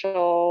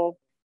commercial.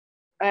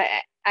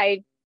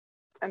 I'm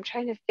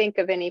trying to think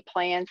of any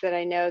plans that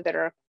I know that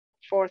are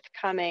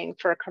forthcoming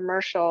for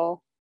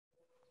commercial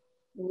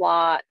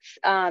lots.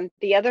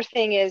 The other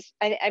thing is,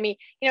 I mean,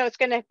 it's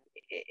gonna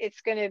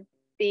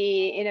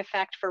be in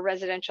effect for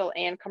residential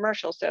and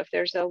commercial. So if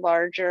there's a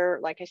larger,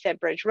 like I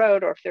said, Bridge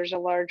Road, or if there's a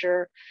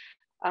larger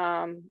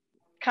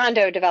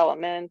condo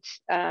development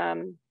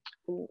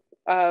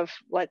of,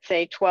 let's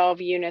say,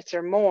 12 units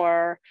or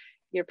more,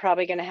 you're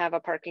probably going to have a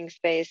parking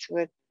space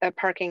with a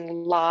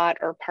parking lot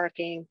or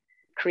parking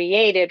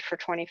created for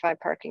 25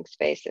 parking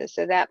spaces.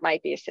 So that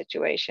might be a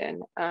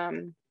situation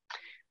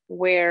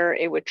where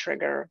it would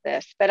trigger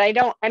this. But I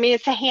mean,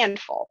 it's a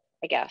handful,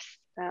 I guess.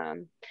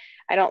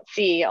 I don't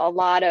see a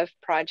lot of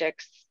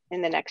projects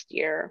in the next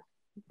year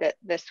that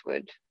this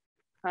would,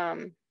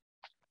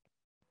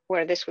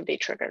 where this would be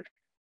triggered.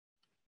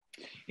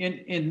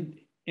 And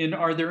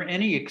are there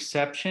any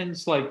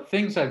exceptions? Like,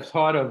 things I've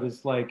thought of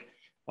is like,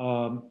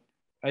 I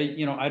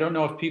don't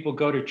know if people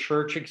go to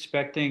church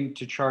expecting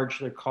to charge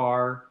their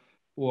car,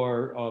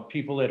 or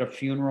people at a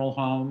funeral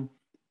home,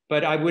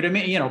 but I would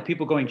imagine,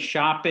 people going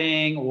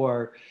shopping,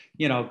 or,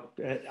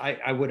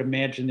 I would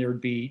imagine there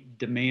would be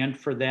demand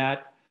for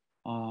that.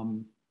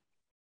 So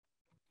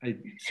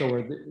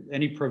are there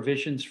any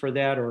provisions for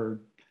that,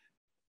 or?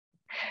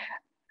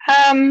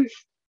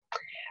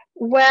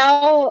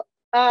 Well,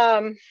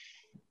 I'm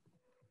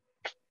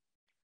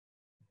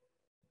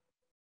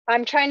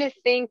trying to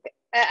think.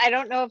 I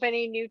don't know of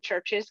any new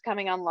churches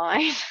coming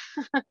online.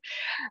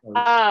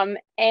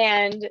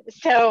 And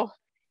so,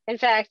 in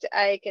fact,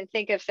 I can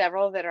think of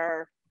several that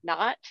are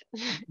not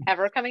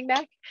ever coming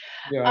back.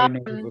 Yeah, I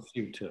know of a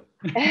few too.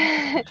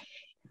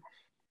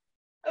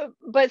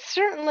 But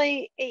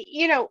certainly,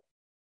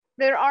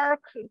 there are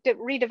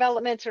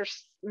redevelopments or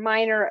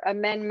minor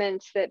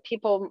amendments that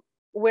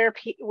where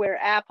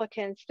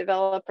applicants,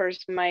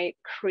 developers might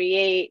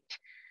create,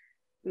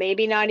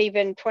 maybe not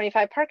even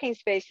 25 parking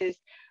spaces,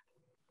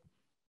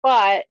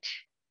 but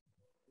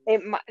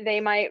they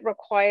might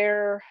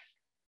require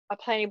a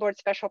planning board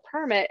special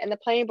permit, and the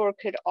planning board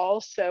could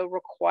also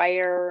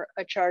require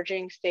a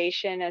charging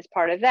station as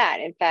part of that.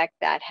 In fact,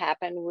 that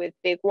happened with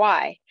Big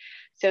Y.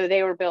 So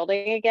they were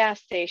building a gas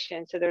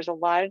station. So there's a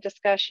lot of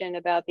discussion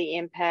about the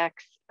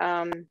impacts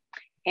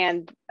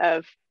and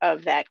of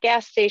that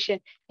gas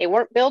station. They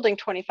weren't building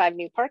 25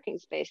 new parking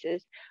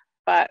spaces,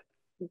 but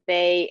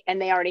they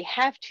already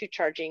have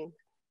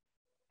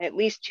at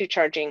least two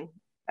charging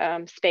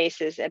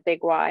spaces at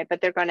Big Y, but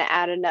they're going to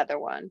add another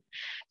one.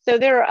 So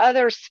there are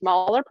other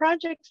smaller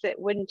projects that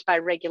wouldn't, by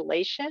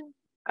regulation,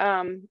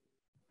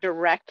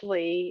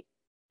 directly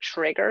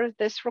trigger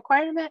this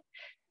requirement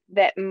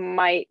that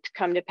might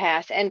come to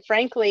pass. And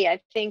frankly,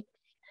 I think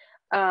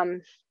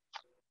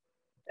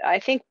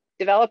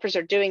developers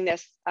are doing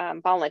this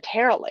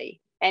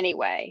voluntarily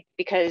anyway,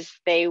 because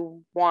they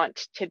want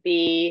to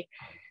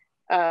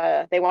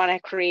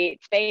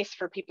create space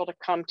for people to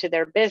come to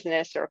their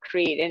business, or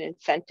create an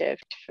incentive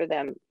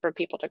for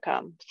people to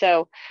come.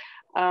 So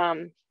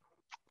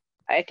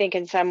I think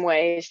in some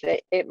ways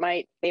that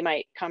they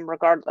might come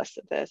regardless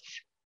of this.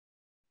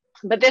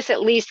 But this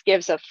at least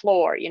gives a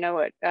floor, you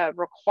know, a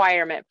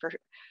requirement for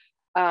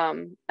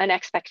an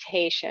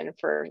expectation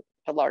for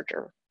the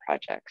larger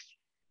projects.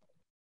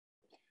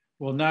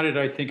 Well, now that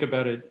I think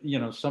about it, you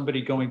know,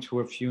 somebody going to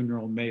a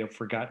funeral may have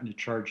forgotten to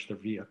charge their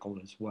vehicle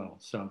as well.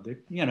 So,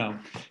 you know,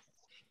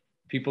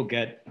 people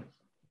get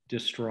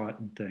distraught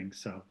and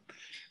things. So,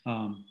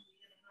 all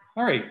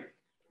right.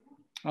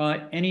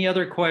 Any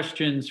other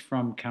questions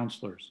from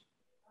counselors?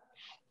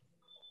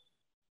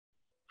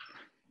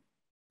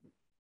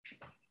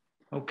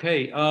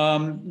 Okay,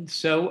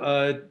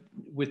 so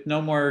with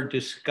no more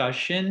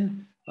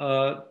discussion,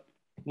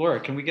 Laura,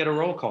 can we get a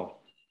roll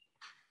call?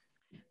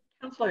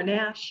 Counselor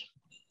Nash,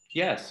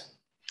 Yes.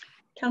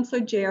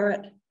 Counselor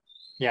Jarrett,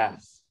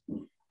 Yes.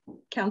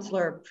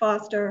 Counselor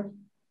Foster.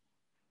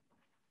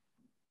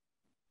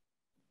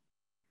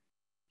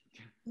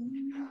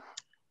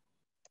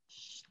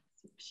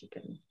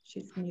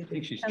 She's muted. I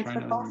think she's Counselor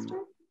trying to Foster?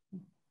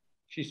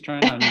 She's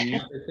trying to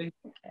unmute, I think.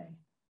 Okay.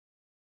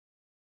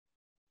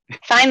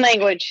 Sign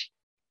language.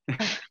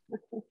 I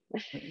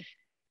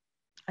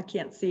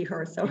can't see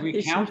her, so Do we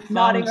is she count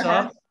nodding her thumbs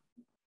head? up?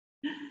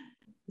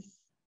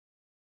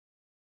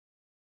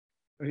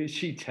 Or is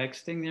she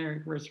texting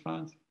their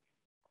response?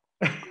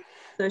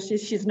 So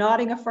she's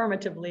nodding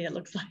affirmatively, it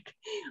looks like.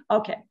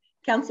 Okay,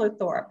 Counselor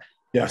Thorpe.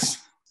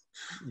 Yes.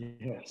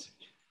 Yes.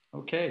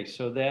 Okay,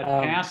 so that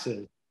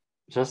passes.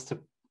 Just a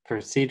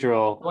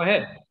procedural. Go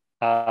ahead.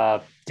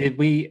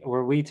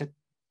 Were we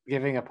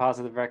giving a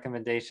positive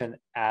recommendation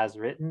as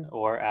written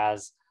or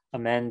as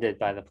amended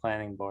by the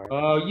planning board?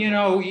 Oh, you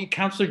know,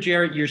 Counselor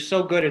Jarrett, you're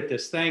so good at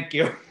this. Thank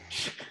you.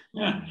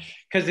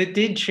 Because it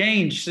did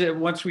change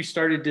once we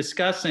started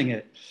discussing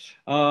it.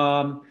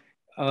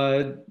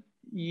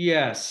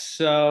 Yes,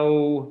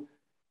 so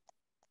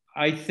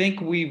I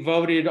think we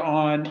voted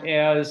on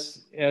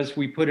as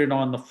we put it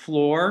on the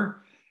floor.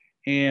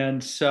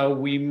 And so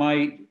we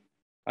might,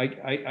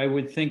 I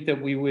would think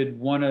that we would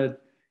want to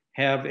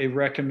have a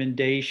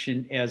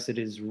recommendation as it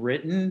is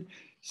written.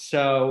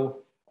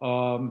 So,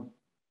 so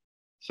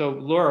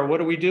Laura, what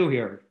do we do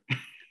here?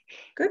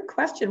 Good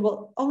question.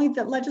 Well, only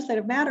the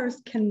legislative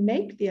matters can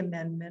make the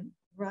amendment,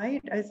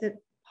 right? Is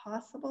it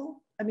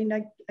possible? I mean,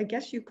 I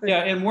guess you could.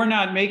 Yeah, and we're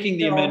not making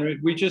the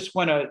amendment. We just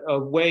want to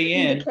weigh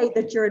in. Indicate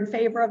that you're in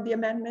favor of the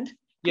amendment.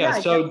 Yeah.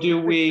 So do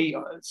we?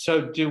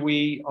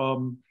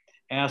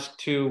 Ask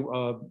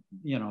to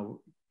you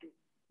know,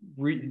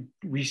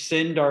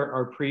 rescind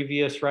our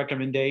previous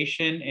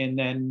recommendation and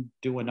then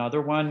do another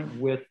one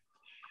with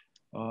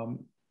or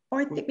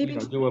I think maybe you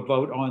know, do a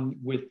vote on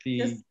with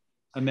the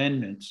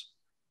amendments.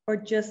 Or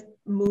just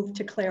move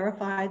to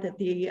clarify that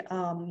the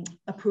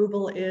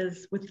approval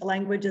is with the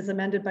language as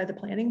amended by the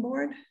planning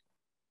board.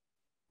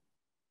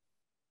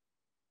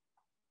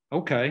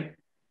 Okay.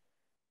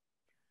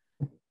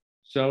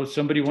 So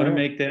somebody want to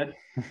make that?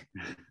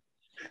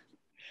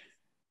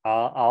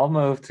 I'll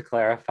move to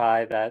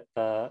clarify that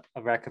the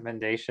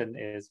recommendation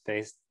is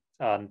based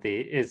on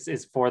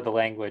is for the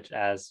language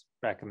as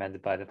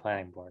recommended by the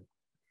planning board.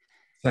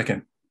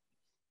 Second.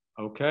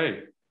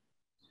 Okay.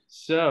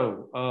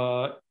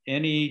 So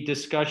any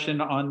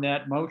discussion on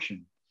that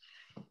motion?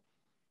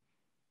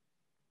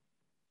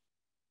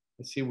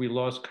 Let's see, we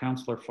lost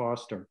Counselor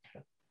Foster.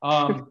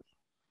 Yep,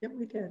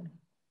 we did.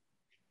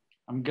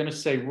 I'm going to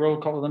say roll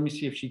call. Let me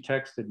see if she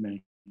texted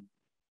me.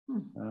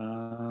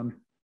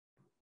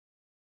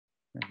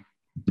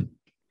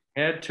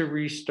 Had to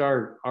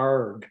restart.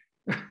 Arg.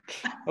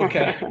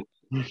 Okay.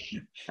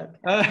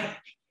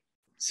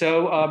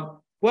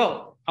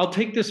 Well, I'll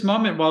take this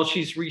moment while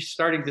she's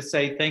restarting to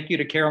say thank you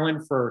to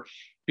Carolyn for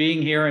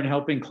being here and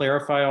helping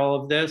clarify all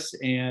of this.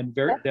 And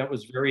that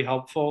was very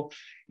helpful.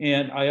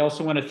 And I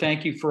also want to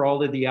thank you for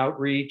all of the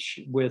outreach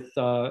with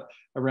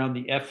around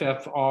the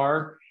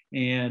FFR.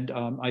 And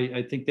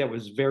I think that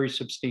was very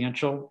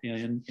substantial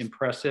and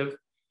impressive.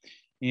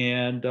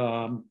 And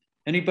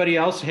anybody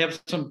else have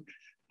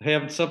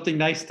something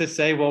nice to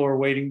say while we're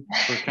waiting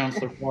for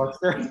Counselor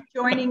Foster? She's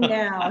joining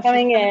now.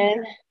 Coming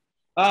in.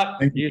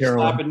 Thank you, You're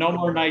stopping. No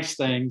more nice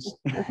things.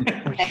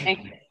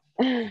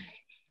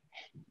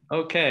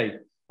 Okay.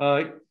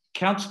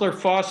 Counselor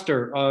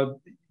Foster,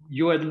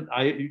 did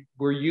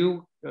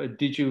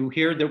you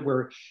hear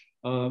that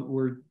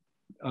we're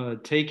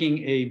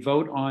taking a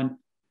vote on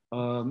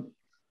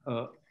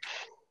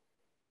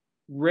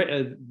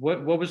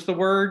what was the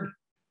word?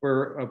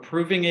 We're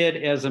approving it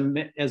as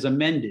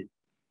amended.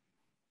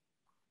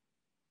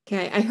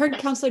 Okay, I heard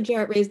Counselor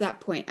Jarrett raise that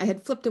point. I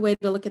had flipped away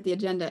to look at the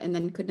agenda and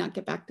then could not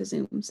get back to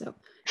Zoom. So,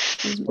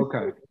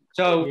 okay.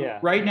 So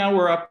right now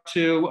we're up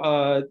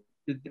to,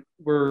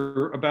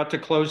 we're about to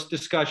close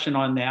discussion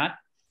on that.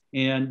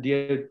 And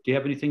do you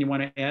have anything you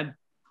want to add?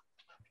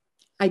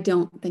 I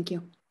don't, thank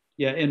you.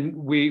 Yeah, and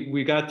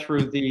we got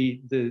through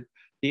the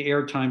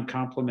airtime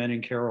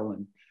complimenting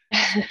Carolyn.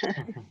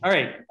 All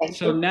right,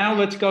 so now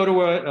let's go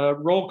to a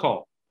roll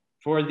call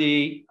for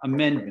the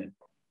amendment,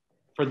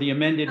 for the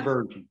amended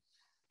version.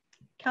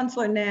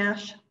 Counselor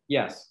Nash.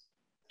 Yes.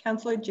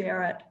 Counselor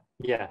Jarrett.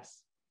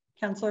 Yes.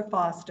 Counselor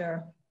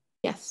Foster.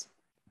 Yes.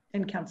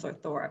 And Counselor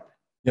Thorpe.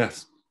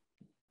 Yes.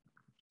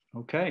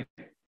 Okay.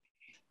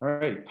 All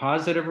right.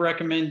 Positive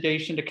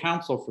recommendation to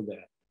council for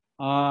that.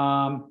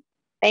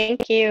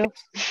 Thank you.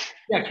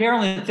 Yeah,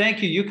 Carolyn,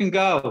 thank you. You can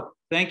go.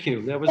 Thank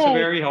you. That was Okay.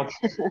 very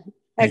helpful.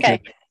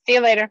 Okay. See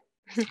you later.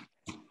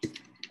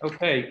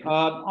 Okay.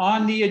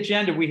 On the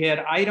agenda, we had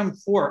item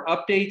 4,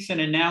 updates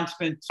and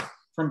announcements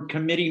from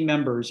committee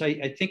members.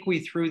 I think we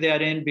threw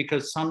that in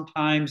because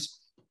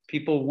sometimes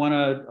people want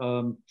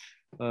to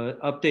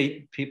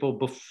update people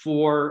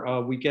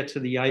before we get to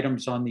the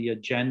items on the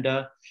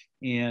agenda,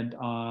 and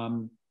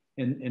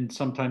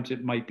sometimes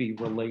it might be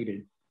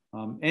related.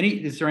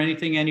 Is there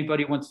anything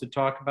anybody wants to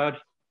talk about?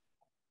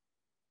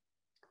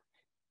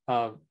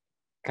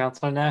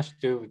 Councilor Nash,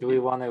 do we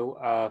want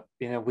to,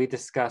 we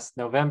discussed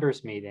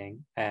November's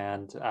meeting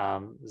and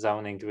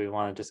zoning. Do we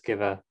want to just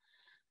give a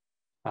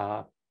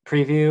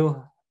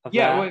preview of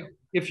that? Well,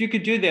 if you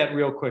could do that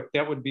real quick,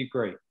 that would be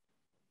great.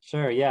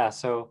 Sure, yeah.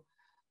 So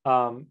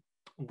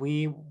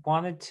we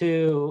wanted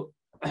to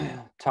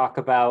talk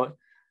about,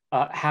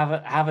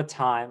 have a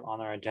time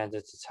on our agenda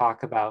to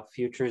talk about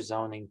future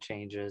zoning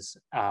changes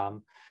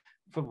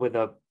with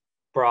a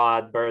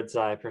broad bird's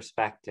eye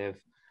perspective,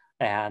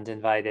 and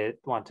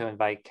want to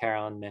invite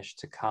Carolyn Mish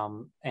to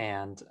come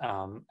and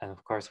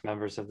of course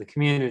members of the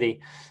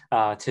community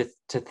to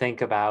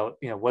think about,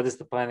 what is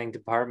the planning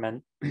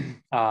department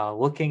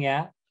looking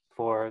at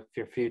for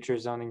future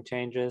zoning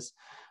changes,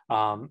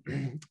 and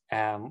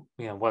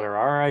what are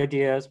our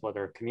ideas, what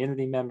are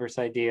community members'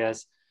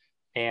 ideas,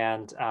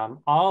 and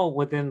all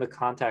within the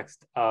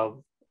context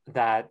of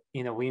that,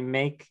 we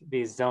make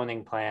these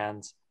zoning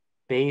plans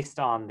based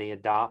on the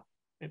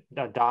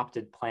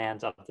adopted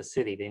plans of the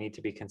city. They need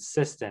to be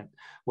consistent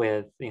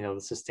with, the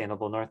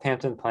Sustainable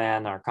Northampton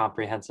plan, our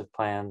comprehensive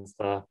plans,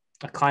 the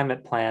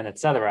climate plan,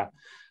 etc.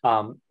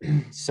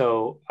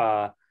 So,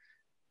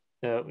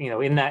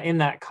 in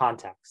that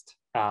context,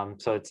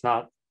 so it's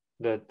not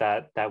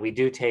that we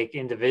do take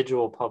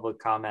individual public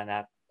comment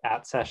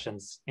at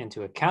sessions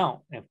into account,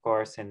 of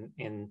course,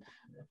 in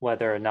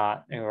whether or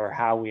not or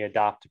how we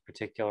adopt a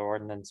particular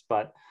ordinance,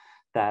 but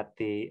that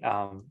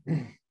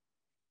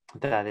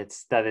that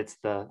it's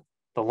the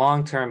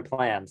long-term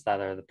plans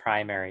that are the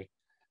primary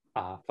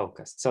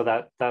focus. So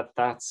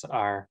that's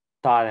our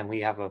thought, and we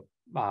have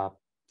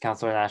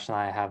Councilor Nash and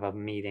I have a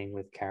meeting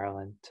with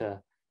Carolyn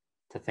to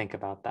think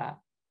about that.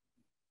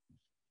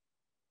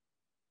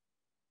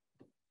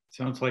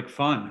 Sounds like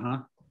fun, huh?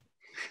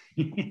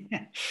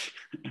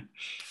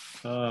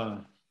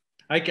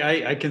 I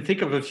can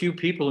think of a few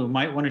people who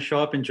might want to show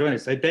up and join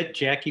us. I bet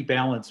Jackie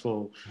Balance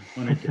will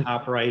want to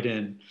hop right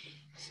in.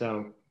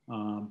 So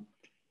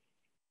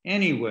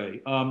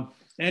anyway,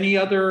 any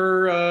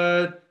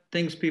other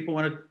things people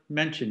want to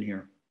mention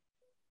here?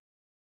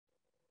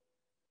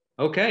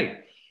 Okay,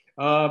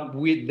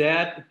 we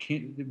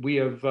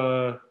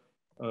have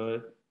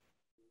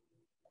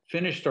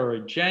finished our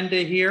agenda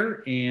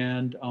here,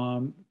 and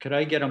could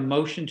I get a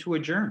motion to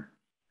adjourn?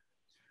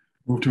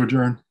 Move to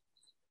adjourn.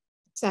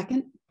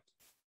 Second.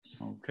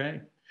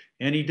 Okay.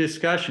 Any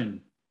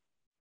discussion?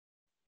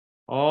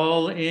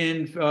 All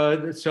in,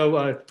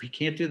 we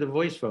can't do the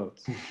voice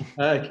votes.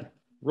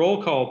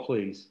 Roll call,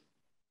 please.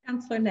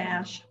 Councilor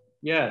Nash.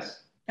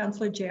 Yes.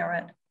 Councilor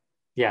Jarrett.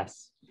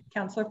 Yes.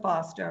 Councilor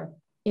Foster.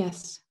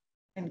 Yes.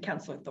 And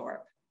Councilor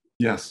Thorpe.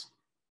 Yes.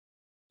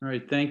 All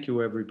right. Thank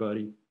you,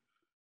 everybody.